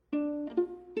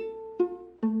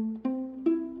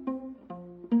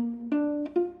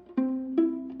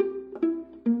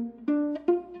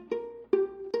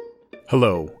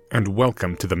Hello, and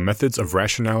welcome to the Methods of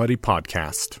Rationality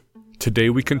podcast. Today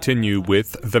we continue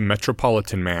with The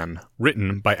Metropolitan Man,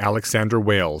 written by Alexander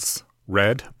Wales,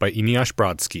 read by Eneasz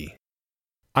Brodsky.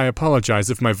 I apologize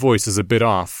if my voice is a bit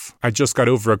off. I just got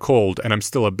over a cold and I'm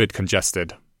still a bit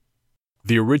congested.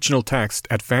 The original text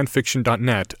at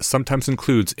fanfiction.net sometimes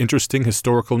includes interesting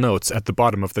historical notes at the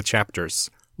bottom of the chapters.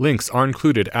 Links are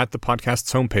included at the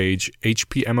podcast's homepage,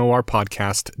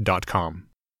 hpmorpodcast.com.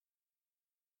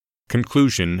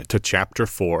 Conclusion to Chapter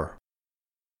 4.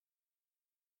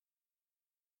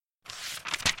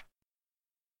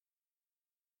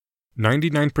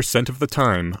 "99% of the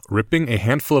time, ripping a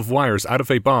handful of wires out of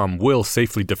a bomb will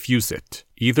safely defuse it,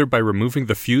 either by removing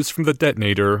the fuse from the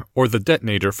detonator or the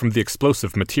detonator from the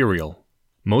explosive material.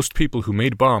 Most people who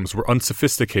made bombs were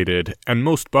unsophisticated, and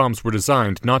most bombs were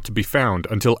designed not to be found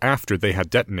until after they had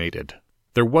detonated.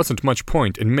 There wasn't much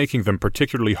point in making them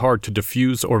particularly hard to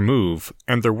defuse or move,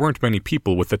 and there weren't many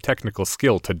people with the technical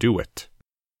skill to do it.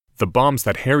 The bombs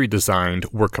that Harry designed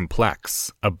were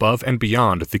complex, above and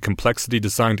beyond the complexity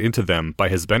designed into them by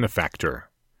his benefactor.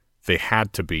 They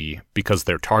had to be, because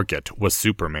their target was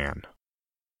Superman.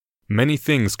 Many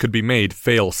things could be made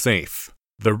fail-safe.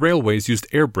 The railways used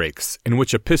air brakes, in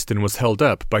which a piston was held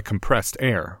up by compressed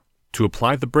air. To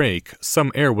apply the brake,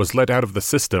 some air was let out of the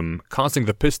system, causing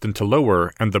the piston to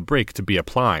lower and the brake to be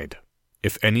applied.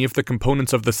 If any of the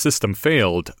components of the system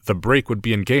failed, the brake would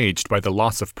be engaged by the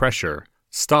loss of pressure,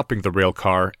 stopping the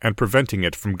railcar and preventing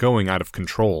it from going out of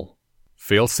control.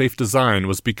 Fail-safe design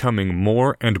was becoming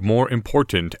more and more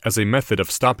important as a method of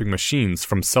stopping machines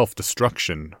from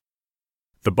self-destruction.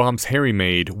 The bombs Harry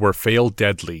made were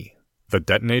fail-deadly. The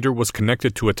detonator was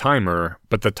connected to a timer,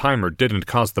 but the timer didn't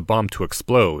cause the bomb to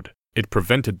explode. It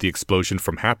prevented the explosion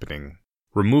from happening.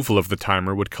 Removal of the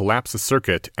timer would collapse a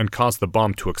circuit and cause the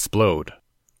bomb to explode.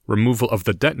 Removal of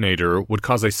the detonator would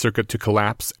cause a circuit to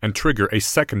collapse and trigger a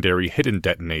secondary hidden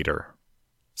detonator.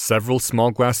 Several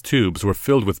small glass tubes were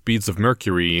filled with beads of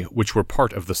mercury, which were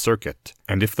part of the circuit,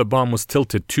 and if the bomb was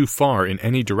tilted too far in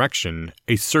any direction,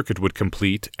 a circuit would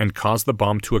complete and cause the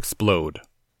bomb to explode.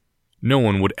 No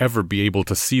one would ever be able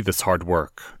to see this hard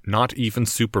work, not even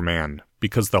Superman,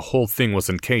 because the whole thing was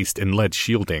encased in lead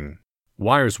shielding.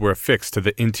 Wires were affixed to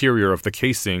the interior of the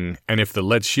casing, and if the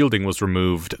lead shielding was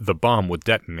removed, the bomb would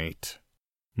detonate.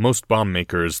 Most bomb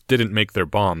makers didn't make their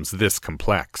bombs this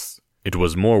complex. It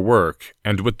was more work,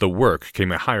 and with the work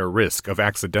came a higher risk of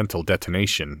accidental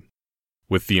detonation.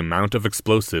 With the amount of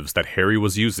explosives that Harry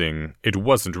was using, it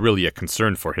wasn't really a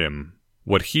concern for him.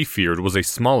 What he feared was a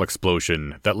small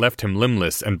explosion that left him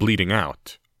limbless and bleeding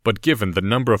out. But given the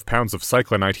number of pounds of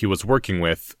cyclonite he was working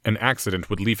with, an accident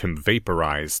would leave him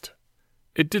vaporized.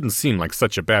 It didn't seem like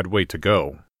such a bad way to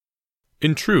go.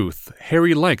 In truth,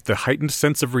 Harry liked the heightened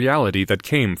sense of reality that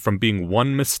came from being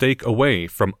one mistake away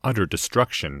from utter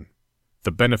destruction.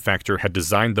 The benefactor had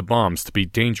designed the bombs to be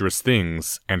dangerous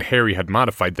things, and Harry had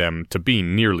modified them to be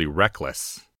nearly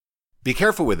reckless. "Be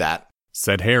careful with that,"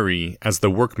 said Harry as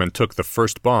the workmen took the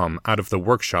first bomb out of the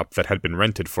workshop that had been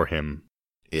rented for him.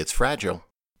 "It's fragile."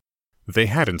 They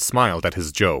hadn't smiled at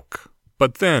his joke,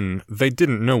 but then they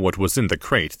didn't know what was in the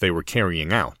crate they were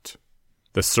carrying out.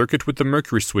 The circuit with the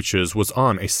mercury switches was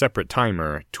on a separate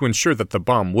timer to ensure that the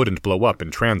bomb wouldn't blow up in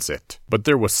transit, but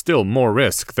there was still more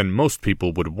risk than most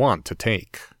people would want to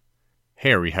take.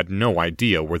 Harry had no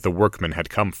idea where the workmen had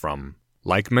come from.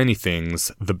 Like many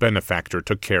things, the benefactor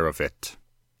took care of it.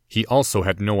 He also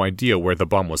had no idea where the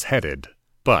bomb was headed,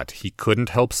 but he couldn't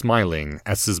help smiling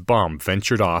as his bomb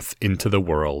ventured off into the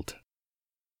world.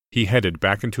 He headed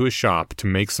back into his shop to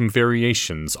make some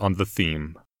variations on the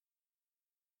theme.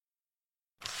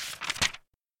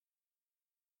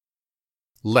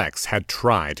 Lex had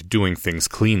tried doing things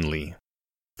cleanly.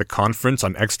 The Conference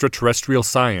on Extraterrestrial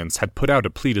Science had put out a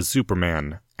plea to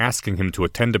Superman, asking him to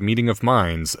attend a meeting of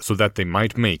minds so that they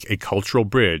might make a cultural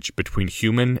bridge between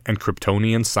human and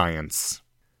Kryptonian science.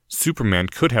 Superman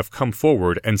could have come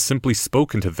forward and simply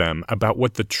spoken to them about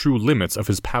what the true limits of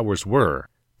his powers were,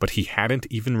 but he hadn't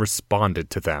even responded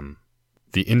to them.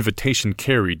 The invitation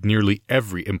carried nearly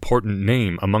every important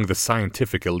name among the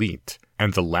scientific elite,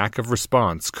 and the lack of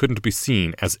response couldn't be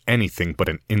seen as anything but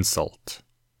an insult.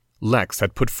 Lex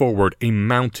had put forward a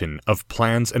mountain of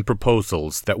plans and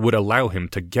proposals that would allow him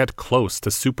to get close to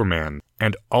Superman,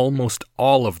 and almost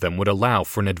all of them would allow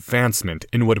for an advancement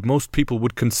in what most people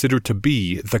would consider to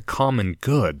be the common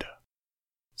good.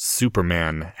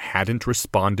 Superman hadn't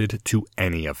responded to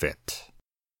any of it.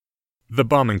 The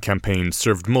bombing campaign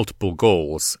served multiple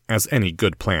goals, as any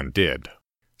good plan did.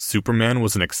 Superman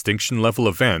was an extinction-level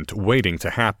event waiting to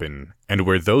happen, and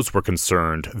where those were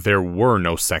concerned, there were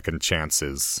no second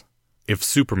chances. If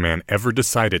Superman ever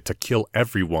decided to kill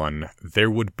everyone, there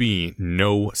would be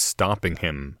no stopping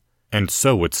him. And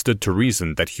so it stood to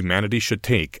reason that humanity should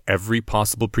take every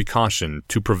possible precaution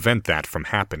to prevent that from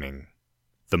happening.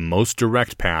 The most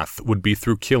direct path would be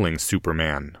through killing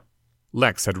Superman.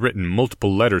 Lex had written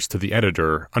multiple letters to the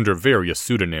editor under various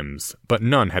pseudonyms, but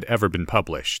none had ever been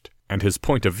published, and his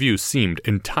point of view seemed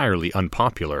entirely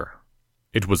unpopular.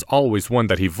 It was always one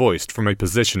that he voiced from a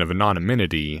position of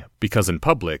anonymity, because in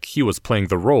public he was playing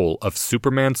the role of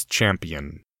Superman's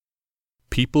champion.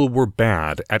 People were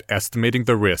bad at estimating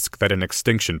the risk that an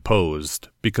extinction posed,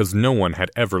 because no one had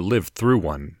ever lived through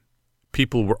one.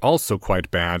 People were also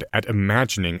quite bad at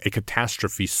imagining a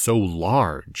catastrophe so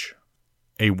large.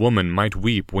 A woman might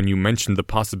weep when you mentioned the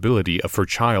possibility of her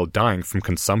child dying from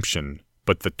consumption,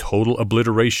 but the total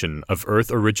obliteration of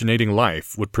Earth-originating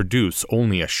life would produce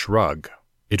only a shrug.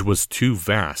 It was too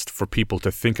vast for people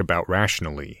to think about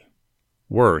rationally.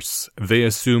 Worse, they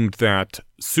assumed that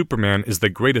Superman is the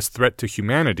greatest threat to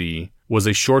humanity was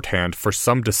a shorthand for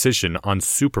some decision on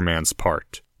Superman's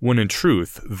part, when in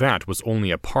truth that was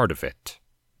only a part of it.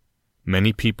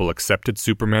 Many people accepted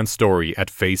Superman's story at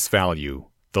face value,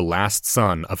 the last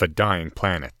son of a dying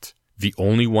planet, the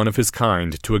only one of his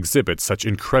kind to exhibit such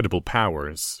incredible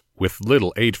powers, with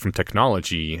little aid from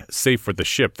technology save for the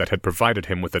ship that had provided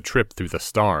him with a trip through the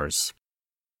stars.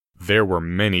 There were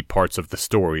many parts of the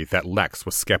story that Lex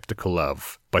was skeptical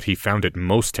of, but he found it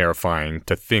most terrifying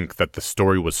to think that the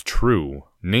story was true,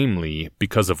 namely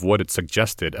because of what it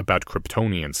suggested about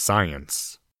Kryptonian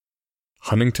science.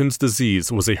 Huntington's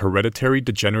disease was a hereditary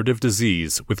degenerative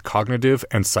disease with cognitive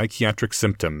and psychiatric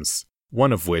symptoms,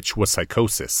 one of which was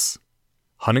psychosis.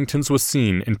 Huntington's was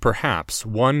seen in perhaps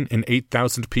 1 in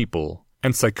 8,000 people,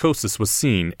 and psychosis was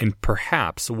seen in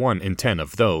perhaps 1 in 10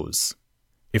 of those.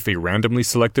 If a randomly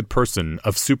selected person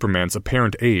of Superman's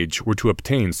apparent age were to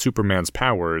obtain Superman's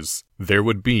powers, there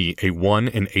would be a 1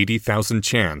 in 80,000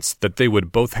 chance that they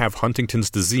would both have Huntington's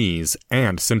disease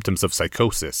and symptoms of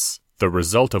psychosis, the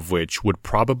result of which would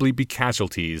probably be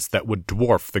casualties that would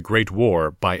dwarf the Great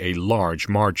War by a large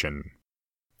margin.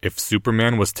 If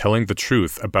Superman was telling the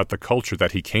truth about the culture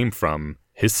that he came from,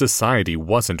 his society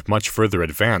wasn't much further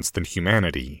advanced than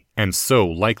humanity, and so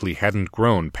likely hadn't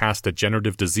grown past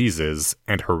degenerative diseases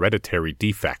and hereditary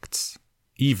defects.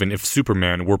 Even if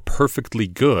Superman were perfectly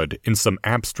good in some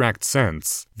abstract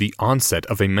sense, the onset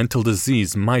of a mental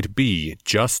disease might be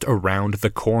just around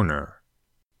the corner.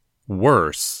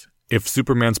 Worse, if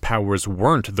Superman's powers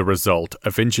weren't the result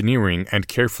of engineering and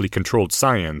carefully controlled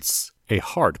science, a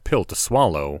hard pill to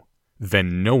swallow,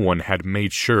 then no one had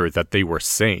made sure that they were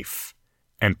safe.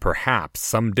 And perhaps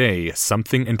someday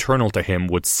something internal to him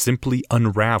would simply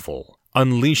unravel,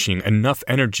 unleashing enough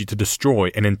energy to destroy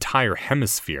an entire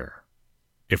hemisphere.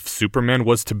 If Superman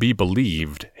was to be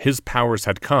believed, his powers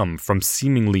had come from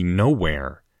seemingly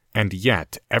nowhere, and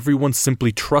yet everyone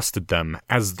simply trusted them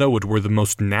as though it were the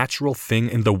most natural thing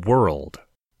in the world.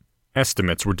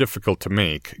 Estimates were difficult to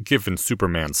make, given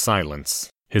Superman's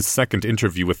silence. His second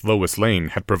interview with Lois Lane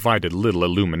had provided little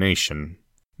illumination.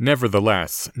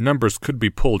 Nevertheless, numbers could be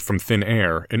pulled from thin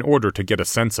air in order to get a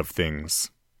sense of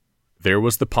things. There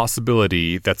was the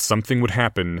possibility that something would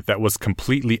happen that was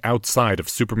completely outside of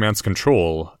Superman's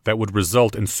control that would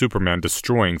result in Superman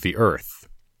destroying the Earth.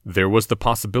 There was the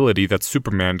possibility that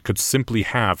Superman could simply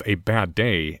have a bad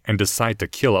day and decide to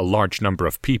kill a large number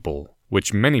of people,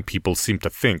 which many people seemed to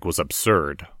think was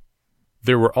absurd.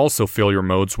 There were also failure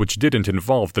modes which didn't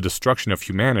involve the destruction of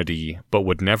humanity, but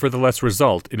would nevertheless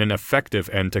result in an effective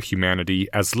end to humanity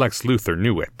as Lex Luthor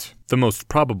knew it, the most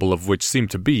probable of which seemed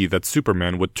to be that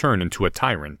Superman would turn into a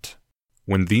tyrant.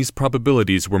 When these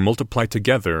probabilities were multiplied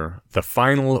together, the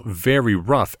final, very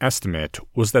rough estimate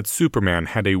was that Superman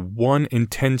had a 1 in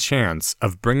 10 chance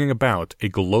of bringing about a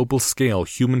global-scale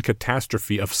human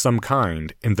catastrophe of some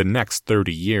kind in the next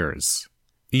 30 years.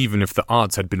 Even if the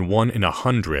odds had been 1 in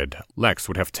 100, Lex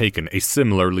would have taken a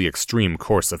similarly extreme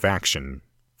course of action.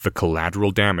 The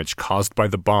collateral damage caused by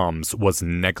the bombs was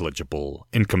negligible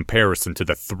in comparison to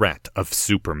the threat of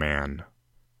Superman.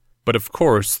 But of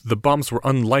course, the bombs were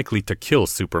unlikely to kill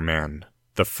Superman.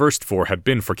 The first 4 had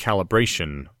been for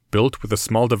calibration, built with a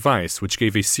small device which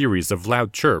gave a series of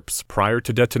loud chirps prior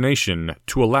to detonation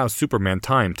to allow Superman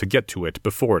time to get to it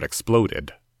before it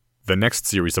exploded. The next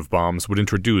series of bombs would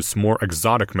introduce more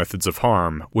exotic methods of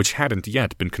harm which hadn't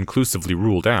yet been conclusively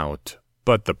ruled out,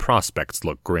 but the prospects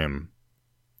looked grim.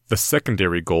 The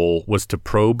secondary goal was to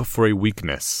probe for a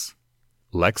weakness.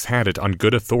 Lex had it on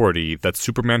good authority that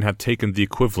Superman had taken the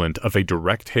equivalent of a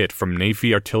direct hit from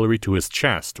Navy artillery to his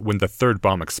chest when the third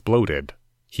bomb exploded.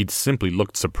 He'd simply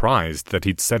looked surprised that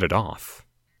he'd set it off.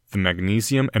 The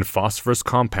magnesium and phosphorus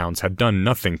compounds had done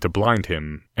nothing to blind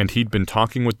him, and he'd been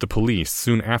talking with the police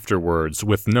soon afterwards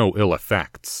with no ill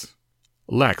effects.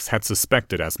 Lex had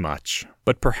suspected as much,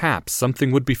 but perhaps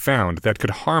something would be found that could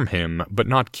harm him but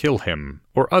not kill him,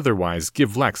 or otherwise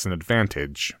give Lex an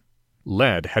advantage.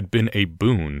 Lead had been a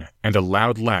boon, and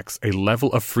allowed Lex a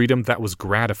level of freedom that was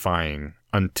gratifying,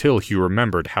 until he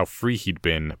remembered how free he'd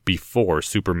been before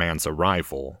Superman's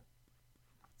arrival.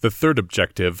 The third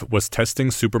objective was testing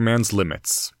Superman's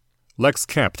limits. Lex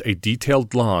kept a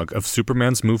detailed log of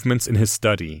Superman's movements in his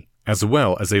study, as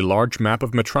well as a large map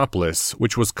of Metropolis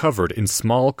which was covered in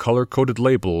small color-coded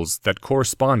labels that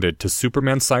corresponded to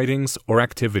Superman sightings or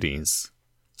activities.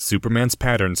 Superman's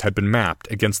patterns had been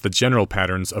mapped against the general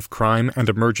patterns of crime and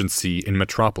emergency in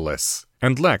Metropolis,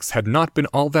 and Lex had not been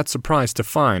all that surprised to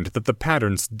find that the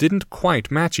patterns didn't quite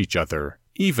match each other,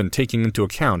 even taking into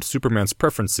account Superman's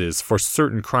preferences for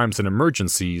certain crimes and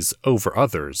emergencies over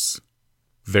others.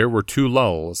 There were 2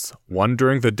 lulls, one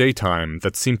during the daytime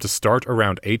that seemed to start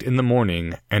around 8 in the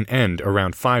morning and end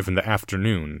around 5 in the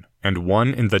afternoon, and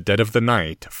one in the dead of the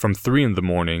night from 3 in the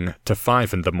morning to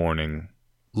 5 in the morning.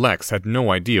 Lex had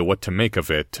no idea what to make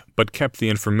of it, but kept the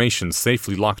information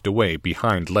safely locked away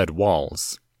behind lead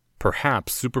walls.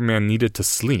 Perhaps Superman needed to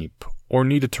sleep, or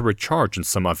needed to recharge in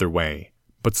some other way,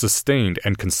 but sustained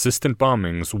and consistent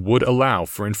bombings would allow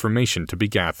for information to be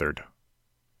gathered.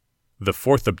 The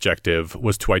fourth objective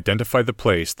was to identify the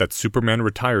place that Superman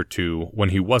retired to when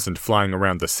he wasn't flying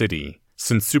around the city,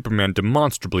 since Superman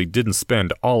demonstrably didn't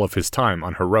spend all of his time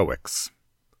on heroics.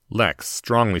 Lex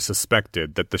strongly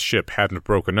suspected that the ship hadn't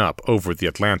broken up over the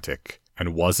Atlantic,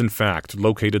 and was in fact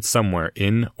located somewhere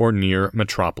in or near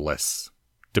Metropolis.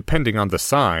 Depending on the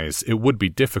size, it would be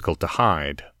difficult to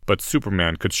hide, but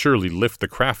Superman could surely lift the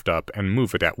craft up and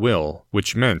move it at will,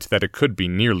 which meant that it could be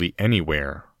nearly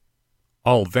anywhere.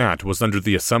 All that was under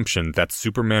the assumption that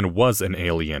Superman was an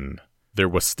alien. There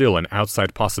was still an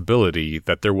outside possibility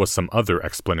that there was some other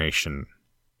explanation.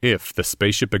 If the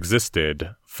spaceship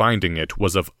existed, finding it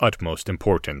was of utmost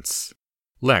importance.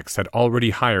 Lex had already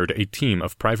hired a team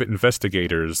of private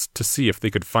investigators to see if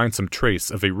they could find some trace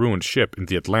of a ruined ship in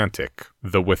the Atlantic,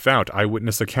 though without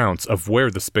eyewitness accounts of where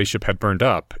the spaceship had burned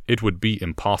up, it would be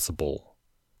impossible.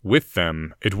 With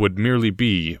them, it would merely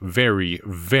be very,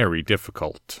 very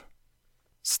difficult.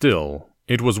 Still,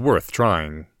 it was worth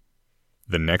trying.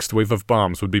 The next wave of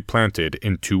bombs would be planted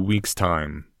in 2 weeks'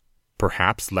 time.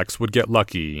 Perhaps Lex would get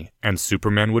lucky, and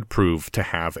Superman would prove to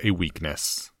have a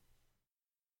weakness.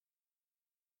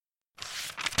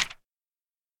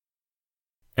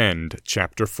 End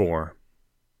Chapter 4.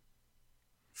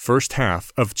 First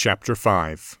half of Chapter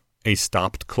 5. A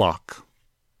Stopped Clock.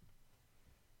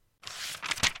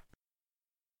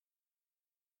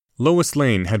 Lois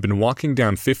Lane had been walking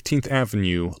down 15th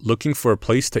Avenue looking for a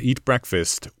place to eat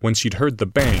breakfast when she'd heard the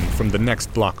bang from the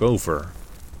next block over.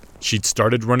 She'd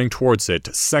started running towards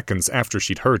it seconds after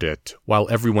she'd heard it, while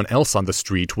everyone else on the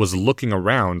street was looking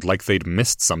around like they'd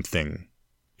missed something.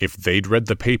 If they'd read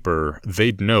the paper,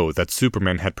 they'd know that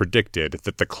Superman had predicted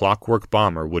that the Clockwork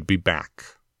Bomber would be back.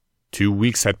 2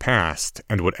 weeks had passed,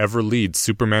 and whatever leads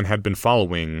Superman had been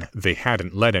following, they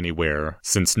hadn't led anywhere,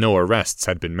 since no arrests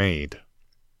had been made.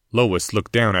 Lois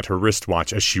looked down at her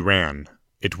wristwatch as she ran.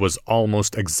 It was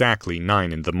almost exactly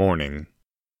 9 in the morning.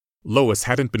 Lois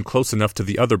hadn't been close enough to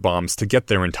the other bombs to get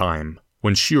there in time.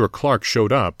 When she or Clark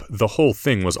showed up, the whole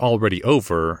thing was already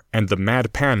over, and the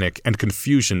mad panic and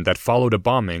confusion that followed a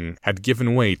bombing had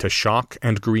given way to shock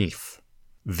and grief.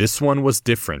 This one was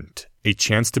different, a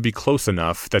chance to be close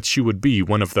enough that she would be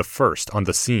one of the first on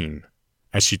the scene.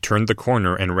 As she turned the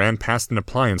corner and ran past an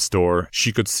appliance store,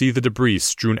 she could see the debris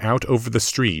strewn out over the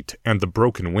street and the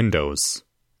broken windows.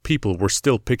 People were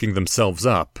still picking themselves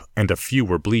up, and a few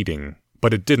were bleeding,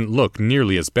 but it didn't look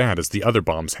nearly as bad as the other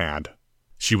bombs had.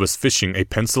 She was fishing a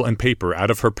pencil and paper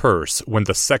out of her purse when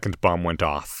the second bomb went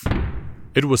off.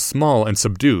 It was small and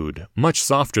subdued, much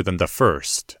softer than the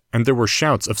first, and there were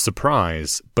shouts of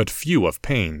surprise, but few of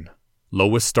pain.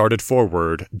 Lois started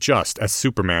forward just as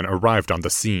Superman arrived on the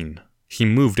scene. He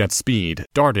moved at speed,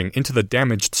 darting into the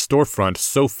damaged storefront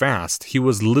so fast he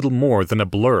was little more than a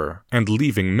blur, and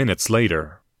leaving minutes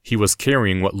later. He was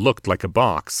carrying what looked like a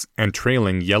box, and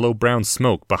trailing yellow-brown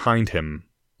smoke behind him.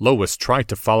 Lois tried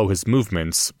to follow his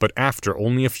movements, but after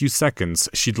only a few seconds,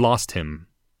 she'd lost him.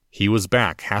 He was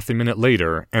back half a minute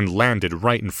later, and landed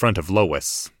right in front of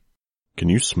Lois. "Can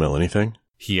you smell anything?"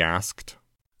 he asked.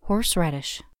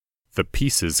 "Horseradish." The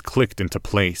pieces clicked into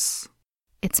place.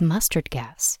 "It's mustard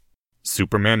gas."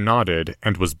 Superman nodded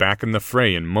and was back in the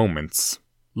fray in moments.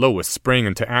 Lois sprang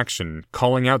into action,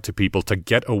 calling out to people to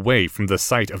get away from the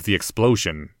site of the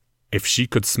explosion. If she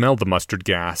could smell the mustard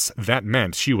gas, that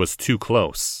meant she was too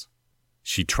close.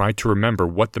 She tried to remember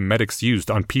what the medics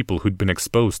used on people who'd been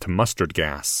exposed to mustard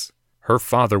gas. Her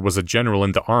father was a general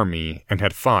in the army and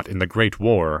had fought in the Great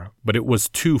War, but it was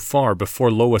too far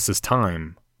before Lois's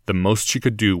time. The most she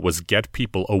could do was get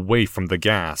people away from the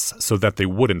gas so that they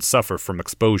wouldn't suffer from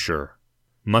exposure.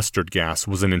 Mustard gas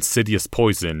was an insidious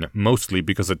poison, mostly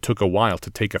because it took a while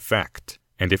to take effect,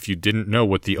 and if you didn't know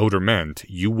what the odor meant,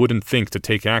 you wouldn't think to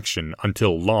take action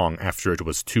until long after it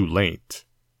was too late.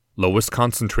 Lois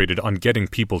concentrated on getting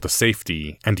people to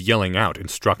safety and yelling out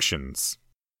instructions.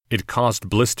 It caused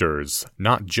blisters,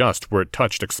 not just where it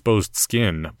touched exposed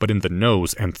skin, but in the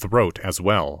nose and throat as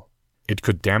well. It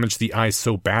could damage the eyes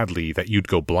so badly that you'd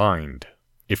go blind.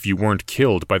 If you weren't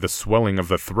killed by the swelling of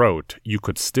the throat, you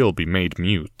could still be made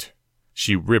mute.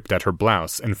 She ripped at her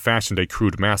blouse and fashioned a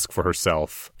crude mask for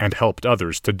herself, and helped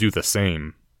others to do the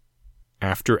same.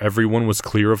 After everyone was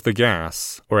clear of the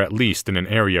gas, or at least in an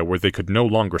area where they could no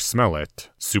longer smell it,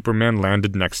 Superman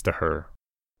landed next to her.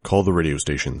 Call the radio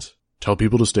stations. Tell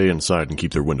people to stay inside and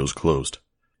keep their windows closed.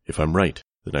 If I'm right,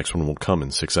 the next one will come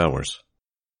in 6 hours.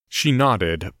 She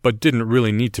nodded, but didn't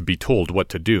really need to be told what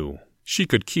to do. She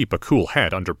could keep a cool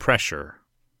head under pressure.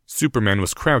 Superman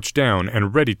was crouched down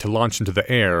and ready to launch into the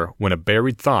air when a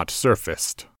buried thought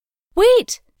surfaced.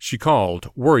 Wait! She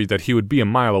called, worried that he would be a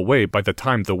mile away by the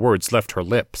time the words left her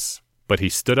lips. But he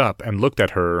stood up and looked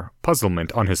at her,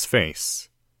 puzzlement on his face.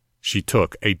 She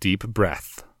took a deep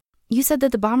breath. You said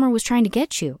that the bomber was trying to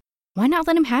get you. Why not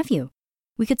let him have you?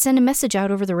 We could send a message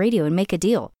out over the radio and make a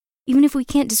deal. Even if we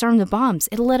can't disarm the bombs,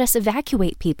 it'll let us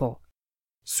evacuate people.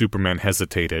 Superman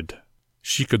hesitated.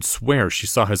 She could swear she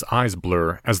saw his eyes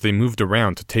blur as they moved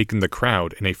around to take in the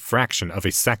crowd in a fraction of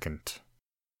a second.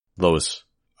 Lois,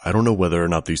 I don't know whether or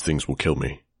not these things will kill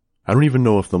me. I don't even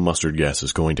know if the mustard gas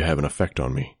is going to have an effect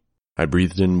on me. I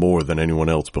breathed in more than anyone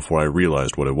else before I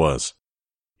realized what it was.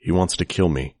 He wants to kill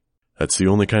me. That's the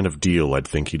only kind of deal I'd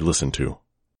think he'd listen to.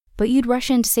 But you'd rush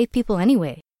in to save people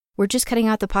anyway. We're just cutting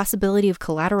out the possibility of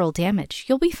collateral damage.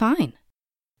 You'll be fine.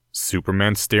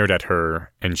 Superman stared at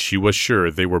her, and she was sure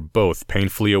they were both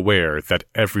painfully aware that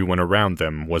everyone around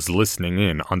them was listening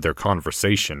in on their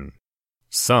conversation.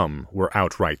 Some were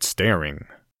outright staring.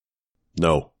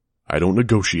 No, I don't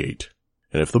negotiate.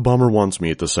 And if the bomber wants me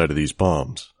at the site of these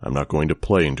bombs, I'm not going to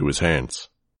play into his hands.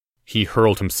 He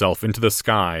hurled himself into the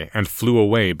sky and flew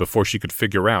away before she could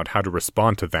figure out how to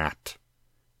respond to that.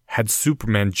 Had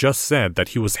Superman just said that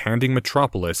he was handing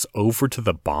Metropolis over to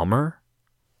the bomber?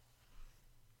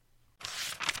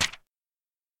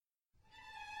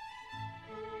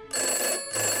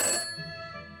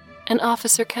 An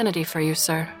Officer Kennedy for you,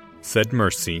 sir, said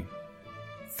Mercy.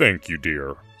 Thank you,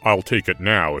 dear. I'll take it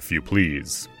now, if you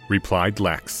please, replied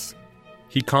Lex.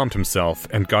 He calmed himself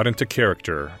and got into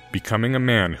character, becoming a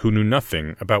man who knew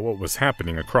nothing about what was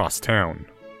happening across town.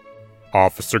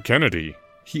 Officer Kennedy,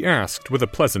 he asked with a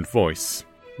pleasant voice.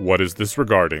 What is this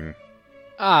regarding?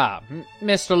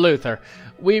 Mr. Luther,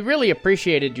 we really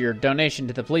appreciated your donation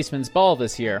to the Policeman's Ball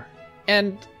this year.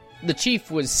 And the Chief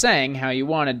was saying how you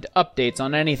wanted updates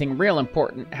on anything real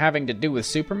important having to do with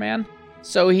Superman,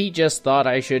 so he just thought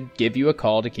I should give you a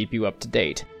call to keep you up to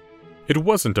date. It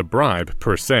wasn't a bribe,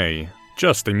 per se,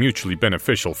 just a mutually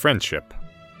beneficial friendship.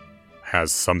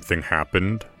 Has something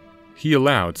happened? He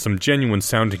allowed some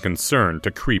genuine-sounding concern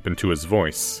to creep into his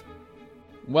voice.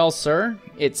 Well, sir,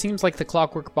 it seems like the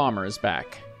Clockwork Bomber is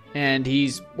back, and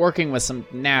he's working with some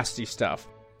nasty stuff.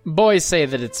 Boys say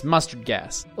that it's mustard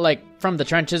gas, like from the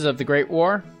trenches of the Great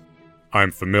War.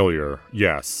 I'm familiar,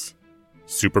 yes.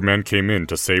 Superman came in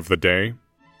to save the day?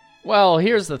 Well,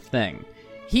 here's the thing.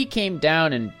 He came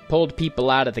down and pulled people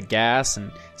out of the gas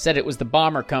and said it was the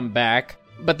bomber come back,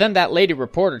 but then that lady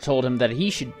reporter told him that he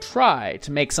should try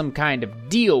to make some kind of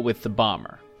deal with the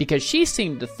bomber, because she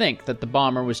seemed to think that the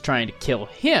bomber was trying to kill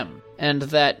him, and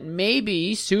that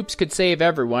maybe Supes could save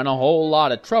everyone a whole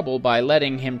lot of trouble by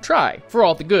letting him try, for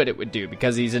all the good it would do,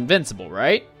 because he's invincible,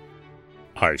 right?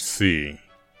 I see.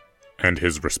 And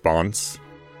his response?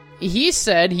 He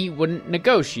said he wouldn't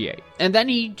negotiate, and then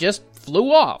he just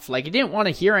flew off, like he didn't want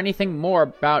to hear anything more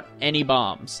about any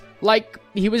bombs. Like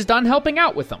he was done helping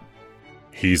out with them.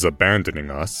 He's abandoning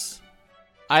us?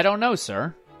 I don't know,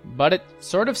 sir, but it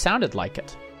sort of sounded like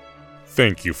it.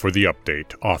 Thank you for the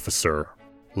update, officer.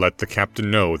 Let the captain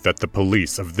know that the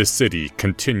police of this city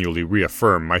continually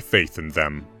reaffirm my faith in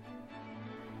them.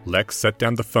 Lex set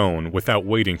down the phone without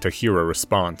waiting to hear a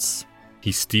response.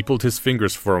 He steepled his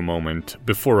fingers for a moment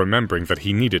before remembering that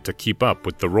he needed to keep up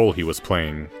with the role he was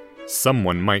playing.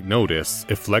 Someone might notice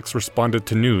if Lex responded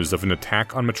to news of an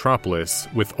attack on Metropolis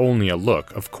with only a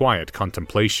look of quiet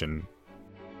contemplation.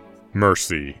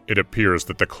 Mercy, it appears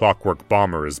that the Clockwork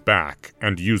Bomber is back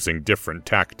and using different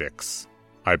tactics.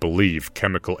 I believe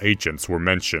chemical agents were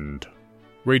mentioned.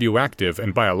 Radioactive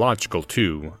and biological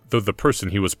too, though the person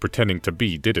he was pretending to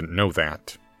be didn't know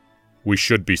that. We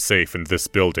should be safe in this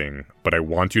building, but I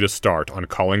want you to start on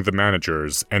calling the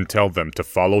managers and tell them to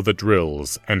follow the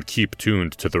drills and keep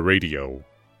tuned to the radio.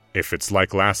 If it's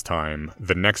like last time,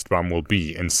 the next bomb will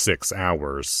be in 6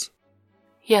 hours.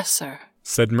 Yes, sir,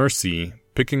 said Mercy,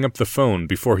 picking up the phone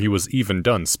before he was even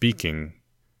done speaking.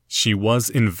 She was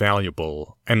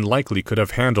invaluable, and likely could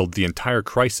have handled the entire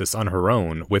crisis on her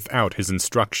own without his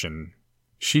instruction.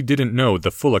 She didn't know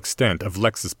the full extent of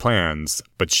Lex's plans,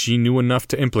 but she knew enough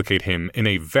to implicate him in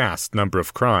a vast number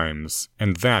of crimes,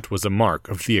 and that was a mark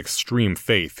of the extreme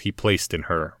faith he placed in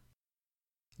her.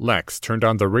 Lex turned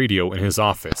on the radio in his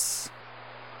office.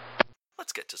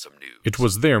 Let's get to some news. It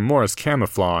was there more as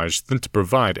camouflage than to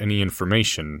provide any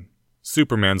information.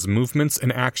 Superman's movements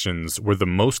and actions were the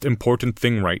most important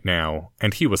thing right now,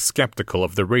 and he was skeptical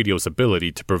of the radio's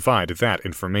ability to provide that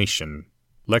information.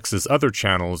 Lex's other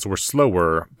channels were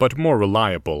slower, but more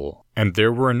reliable, and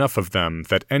there were enough of them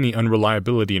that any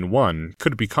unreliability in one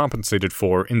could be compensated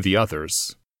for in the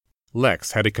others.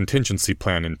 Lex had a contingency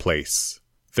plan in place.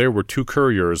 There were 2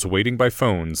 couriers waiting by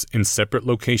phones in separate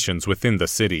locations within the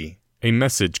city. A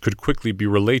message could quickly be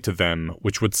relayed to them,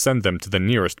 which would send them to the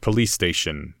nearest police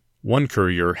station. One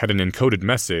courier had an encoded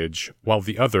message, while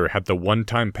the other had the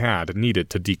one-time pad needed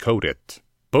to decode it.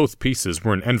 Both pieces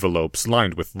were in envelopes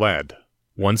lined with lead.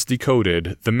 Once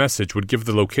decoded, the message would give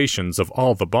the locations of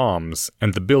all the bombs,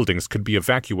 and the buildings could be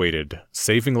evacuated,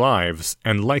 saving lives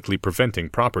and likely preventing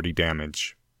property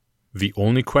damage. The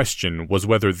only question was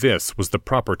whether this was the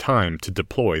proper time to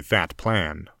deploy that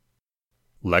plan.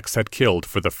 Lex had killed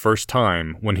for the first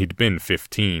time when he'd been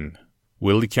 15.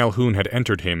 Willie Calhoun had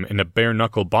entered him in a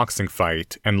bare-knuckle boxing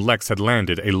fight, and Lex had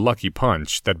landed a lucky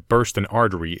punch that burst an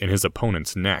artery in his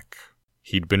opponent's neck.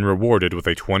 He'd been rewarded with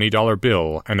a $20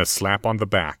 bill and a slap on the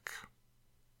back.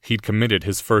 He'd committed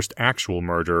his first actual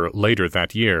murder later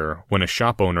that year, when a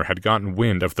shop owner had gotten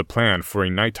wind of the plan for a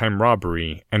nighttime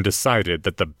robbery and decided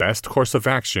that the best course of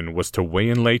action was to weigh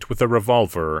in late with a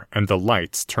revolver and the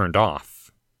lights turned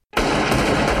off.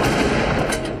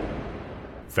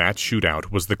 That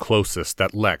shootout was the closest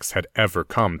that Lex had ever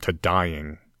come to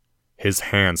dying. His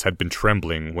hands had been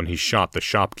trembling when he shot the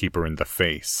shopkeeper in the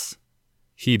face.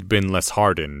 He'd been less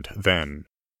hardened then.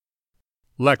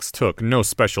 Lex took no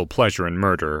special pleasure in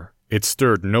murder. It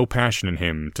stirred no passion in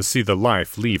him to see the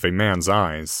life leave a man's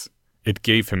eyes. It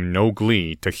gave him no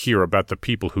glee to hear about the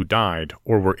people who died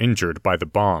or were injured by the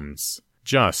bombs.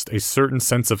 Just a certain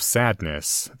sense of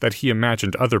sadness that he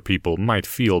imagined other people might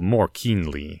feel more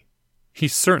keenly. He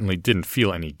certainly didn't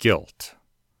feel any guilt.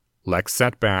 Lex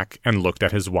sat back and looked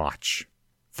at his watch.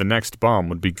 The next bomb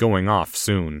would be going off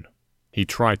soon. He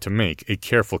tried to make a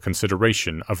careful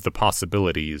consideration of the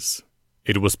possibilities.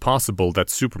 It was possible that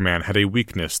Superman had a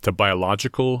weakness to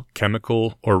biological,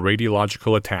 chemical, or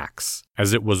radiological attacks,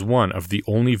 as it was one of the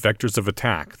only vectors of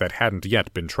attack that hadn't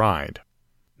yet been tried.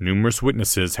 Numerous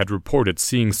witnesses had reported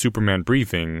seeing Superman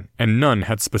breathing, and none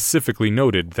had specifically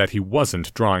noted that he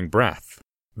wasn't drawing breath.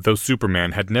 Though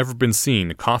Superman had never been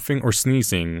seen coughing or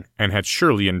sneezing, and had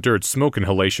surely endured smoke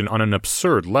inhalation on an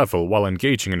absurd level while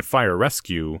engaging in fire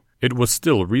rescue, it was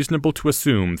still reasonable to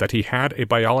assume that he had a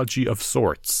biology of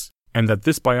sorts, and that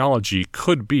this biology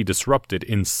could be disrupted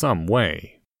in some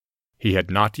way. He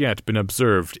had not yet been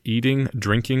observed eating,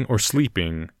 drinking, or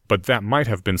sleeping, but that might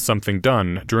have been something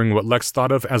done during what Lex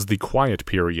thought of as the quiet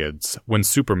periods, when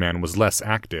Superman was less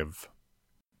active.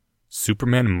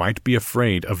 Superman might be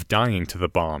afraid of dying to the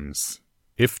bombs.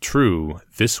 If true,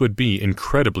 this would be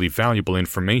incredibly valuable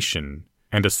information,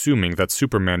 and assuming that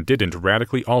Superman didn't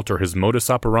radically alter his modus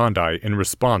operandi in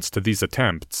response to these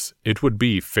attempts, it would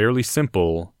be fairly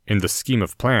simple, in the scheme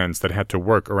of plans that had to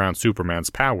work around Superman's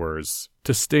powers,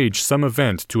 to stage some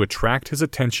event to attract his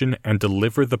attention and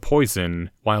deliver the poison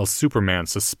while Superman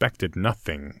suspected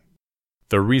nothing.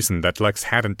 The reason that Lex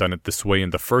hadn't done it this way in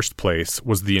the first place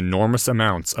was the enormous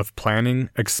amounts of planning,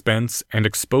 expense, and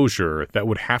exposure that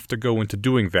would have to go into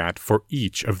doing that for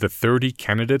each of the 30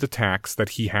 candidate attacks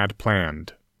that he had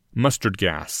planned. Mustard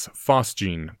gas,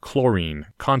 phosgene, chlorine,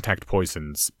 contact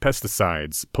poisons,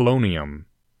 pesticides, polonium.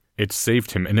 It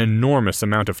saved him an enormous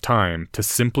amount of time to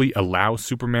simply allow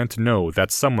Superman to know that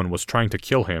someone was trying to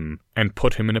kill him, and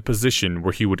put him in a position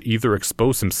where he would either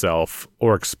expose himself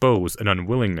or expose an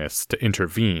unwillingness to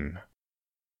intervene.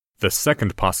 The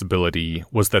second possibility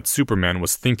was that Superman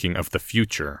was thinking of the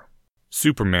future.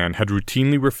 Superman had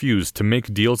routinely refused to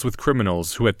make deals with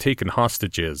criminals who had taken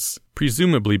hostages,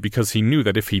 presumably because he knew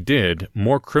that if he did,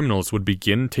 more criminals would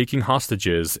begin taking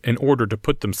hostages in order to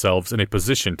put themselves in a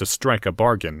position to strike a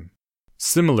bargain.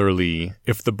 Similarly,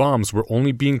 if the bombs were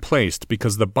only being placed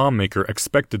because the bomb maker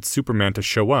expected Superman to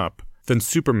show up, then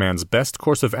Superman's best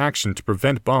course of action to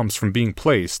prevent bombs from being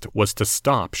placed was to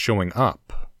stop showing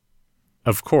up.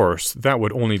 Of course, that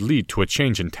would only lead to a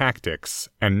change in tactics,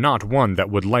 and not one that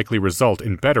would likely result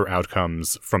in better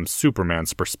outcomes from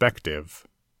Superman's perspective.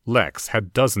 Lex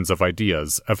had dozens of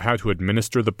ideas of how to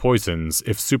administer the poisons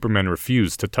if Superman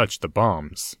refused to touch the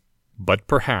bombs. But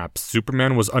perhaps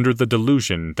Superman was under the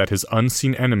delusion that his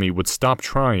unseen enemy would stop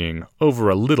trying over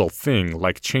a little thing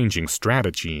like changing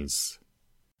strategies.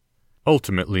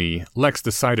 Ultimately, Lex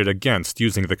decided against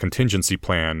using the contingency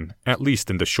plan, at least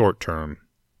in the short term.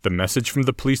 The message from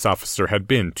the police officer had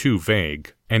been too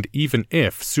vague, and even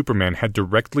if Superman had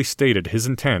directly stated his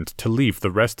intent to leave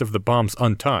the rest of the bombs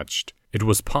untouched, it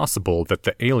was possible that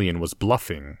the alien was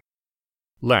bluffing.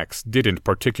 Lex didn't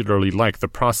particularly like the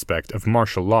prospect of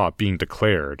martial law being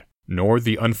declared, nor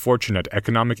the unfortunate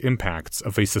economic impacts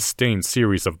of a sustained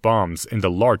series of bombs in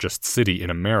the largest city in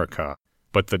America,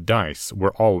 but the dice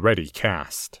were already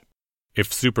cast.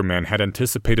 If Superman had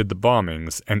anticipated the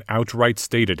bombings and outright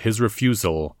stated his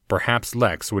refusal, perhaps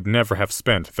Lex would never have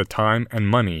spent the time and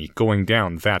money going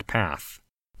down that path.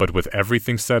 But with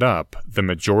everything set up, the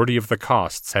majority of the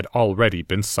costs had already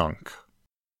been sunk.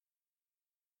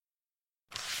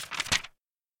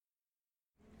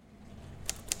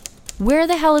 Where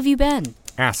the hell have you been?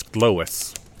 Asked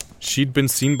Lois. She'd been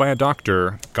seen by a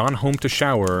doctor, gone home to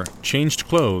shower, changed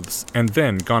clothes, and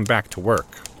then gone back to work.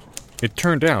 It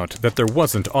turned out that there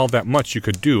wasn't all that much you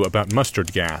could do about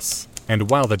mustard gas,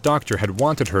 and while the doctor had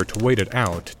wanted her to wait it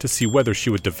out to see whether she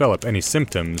would develop any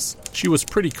symptoms, she was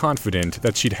pretty confident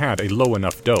that she'd had a low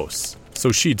enough dose,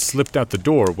 so she'd slipped out the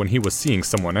door when he was seeing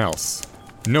someone else.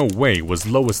 No way was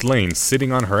Lois Lane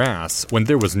sitting on her ass when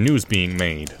there was news being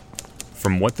made.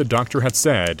 From what the doctor had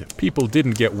said, people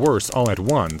didn't get worse all at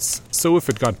once, so if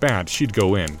it got bad, she'd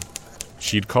go in.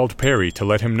 She'd called Perry to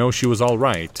let him know she was all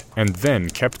right, and then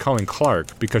kept calling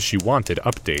Clark because she wanted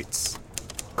updates.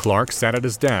 Clark sat at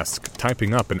his desk,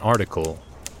 typing up an article.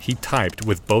 He typed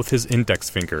with both his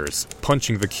index fingers,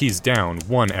 punching the keys down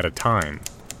one at a time.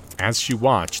 As she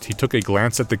watched, he took a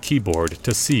glance at the keyboard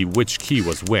to see which key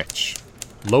was which.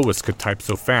 Lois could type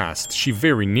so fast, she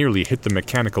very nearly hit the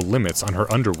mechanical limits on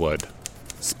her Underwood.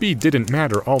 Speed didn't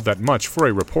matter all that much for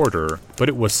a reporter, but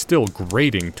it was still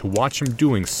grating to watch him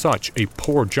doing such a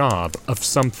poor job of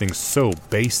something so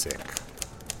basic.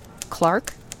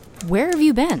 Clark, where have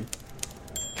you been?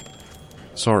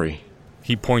 Sorry.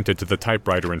 He pointed to the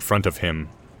typewriter in front of him.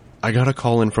 I got a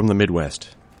call in from the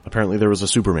Midwest. Apparently there was a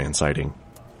Superman sighting.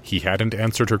 He hadn't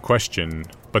answered her question,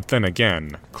 but then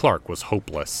again, Clark was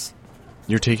hopeless.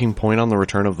 You're taking point on the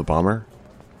return of the bomber?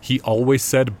 He always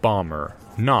said bomber,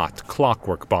 not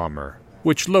clockwork bomber,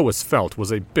 which Lois felt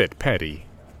was a bit petty.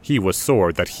 He was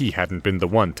sore that he hadn't been the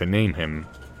one to name him.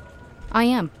 I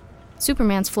am.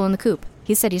 Superman's full in the coop.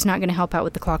 He said he's not going to help out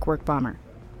with the clockwork bomber.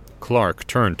 Clark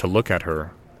turned to look at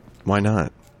her. Why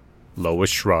not? Lois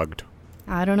shrugged.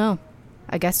 I don't know.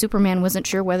 I guess Superman wasn't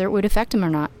sure whether it would affect him or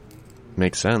not.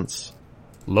 Makes sense.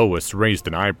 Lois raised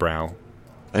an eyebrow.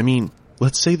 I mean,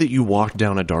 let's say that you walked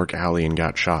down a dark alley and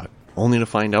got shot, only to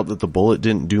find out that the bullet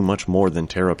didn't do much more than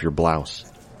tear up your blouse.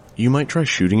 You might try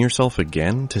shooting yourself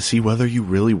again to see whether you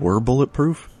really were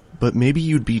bulletproof, but maybe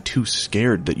you'd be too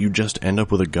scared that you'd just end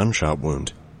up with a gunshot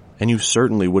wound. And you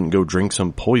certainly wouldn't go drink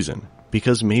some poison,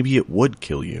 because maybe it would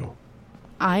kill you.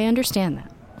 I understand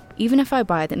that. Even if I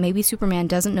buy that maybe Superman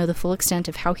doesn't know the full extent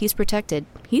of how he's protected,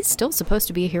 he's still supposed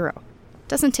to be a hero.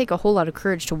 Doesn't take a whole lot of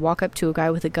courage to walk up to a guy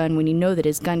with a gun when you know that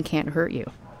his gun can't hurt you.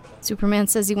 Superman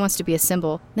says he wants to be a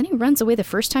symbol, then he runs away the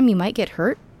first time you might get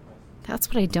hurt? That's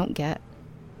what I don't get.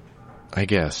 I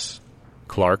guess.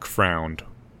 Clark frowned.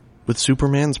 With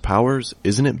Superman's powers,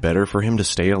 isn't it better for him to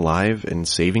stay alive and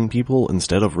saving people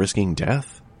instead of risking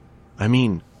death? I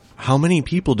mean, how many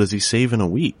people does he save in a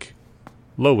week?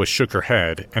 Lois shook her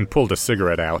head and pulled a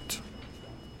cigarette out.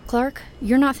 Clark,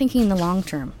 you're not thinking in the long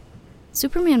term.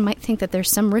 Superman might think that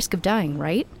there's some risk of dying,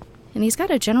 right? And he's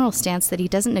got a general stance that he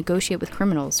doesn't negotiate with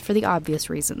criminals for the obvious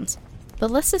reasons.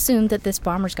 But let's assume that this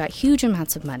bomber's got huge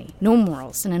amounts of money, no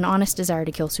morals, and an honest desire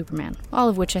to kill Superman, all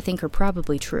of which I think are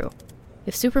probably true.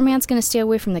 If Superman's going to stay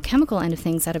away from the chemical end of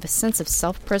things out of a sense of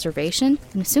self-preservation,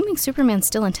 and assuming Superman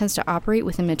still intends to operate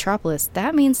within Metropolis,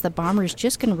 that means the bomber is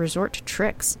just going to resort to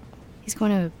tricks. He's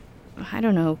going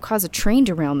to, cause a train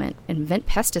derailment and vent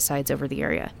pesticides over the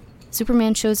area.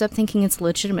 Superman shows up thinking it's a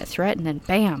legitimate threat, and then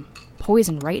bam,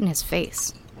 poison right in his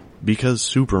face. Because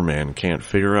Superman can't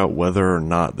figure out whether or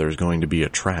not there's going to be a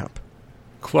trap.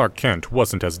 Clark Kent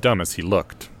wasn't as dumb as he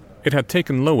looked. It had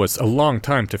taken Lois a long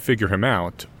time to figure him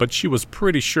out, but she was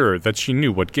pretty sure that she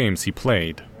knew what games he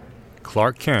played.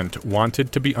 Clark Kent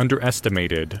wanted to be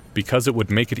underestimated because it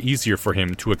would make it easier for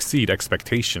him to exceed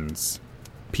expectations.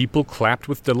 People clapped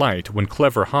with delight when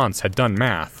clever Hans had done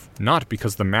math, not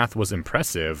because the math was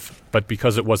impressive, but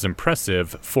because it was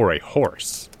impressive for a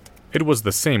horse. It was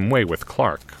the same way with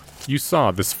Clark. You saw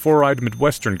this four-eyed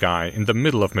Midwestern guy in the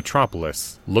middle of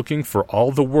Metropolis, looking for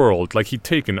all the world like he'd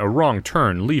taken a wrong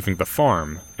turn leaving the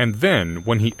farm, and then,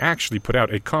 when he actually put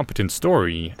out a competent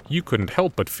story, you couldn't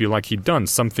help but feel like he'd done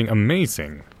something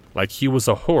amazing, like he was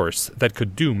a horse that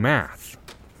could do math.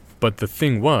 But the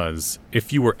thing was,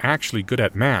 if you were actually good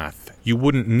at math, you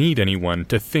wouldn't need anyone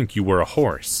to think you were a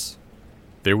horse.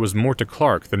 There was more to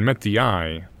Clark than met the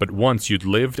eye, but once you'd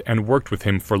lived and worked with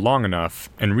him for long enough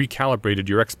and recalibrated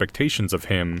your expectations of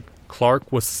him,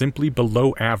 Clark was simply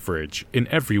below average in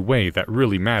every way that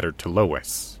really mattered to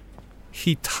Lois.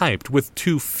 He typed with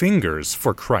 2 fingers,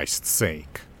 for Christ's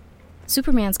sake.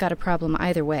 Superman's got a problem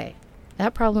either way.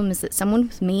 That problem is that someone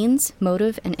with means,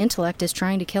 motive, and intellect is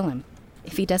trying to kill him.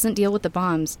 If he doesn't deal with the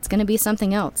bombs, it's going to be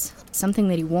something else, something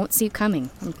that he won't see coming.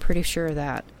 I'm pretty sure of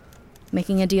that.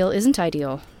 Making a deal isn't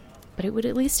ideal, but it would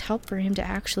at least help for him to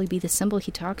actually be the symbol he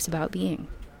talks about being.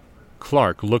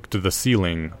 Clark looked to the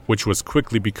ceiling, which was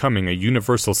quickly becoming a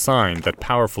universal sign that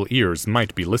powerful ears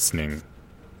might be listening.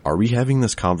 Are we having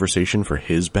this conversation for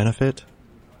his benefit?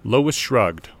 Lois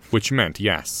shrugged, which meant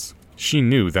yes. She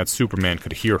knew that Superman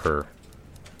could hear her.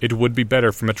 It would be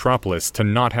better for Metropolis to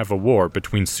not have a war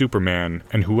between Superman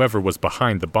and whoever was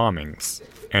behind the bombings,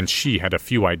 and she had a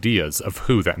few ideas of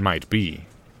who that might be.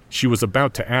 She was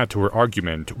about to add to her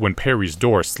argument when Perry's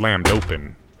door slammed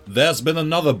open. There's been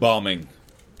another bombing.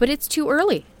 But it's too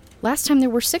early. Last time there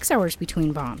were 6 hours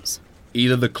between bombs.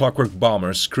 Either the Clockwork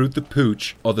Bomber screwed the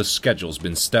pooch, or the schedule's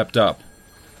been stepped up.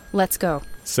 Let's go,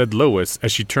 said Lois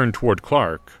as she turned toward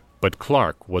Clark, but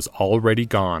Clark was already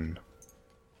gone.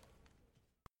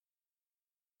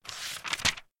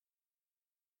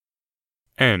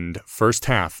 End first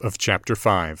half of Chapter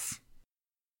 5.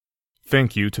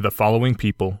 Thank you to the following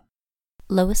people.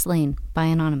 Lois Lane, by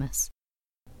Anonymous.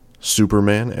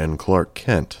 Superman and Clark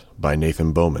Kent, by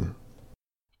Nathan Bowman.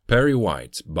 Perry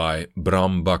White, by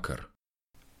Bram Bucker.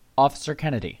 Officer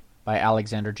Kennedy, by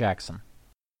Alexander Jackson.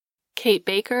 Kate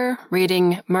Baker,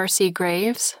 reading Marcy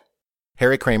Graves.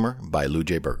 Harry Kramer by Lou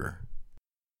J. Berger.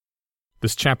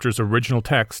 This chapter's original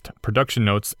text, production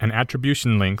notes, and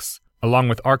attribution links, along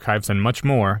with archives and much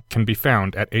more, can be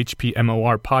found at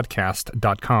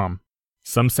hpmorpodcast.com.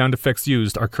 Some sound effects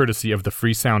used are courtesy of the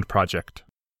Free Sound Project.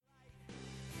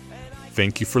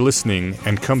 Thank you for listening,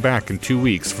 and come back in 2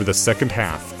 weeks for the second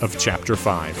half of Chapter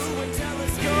 5.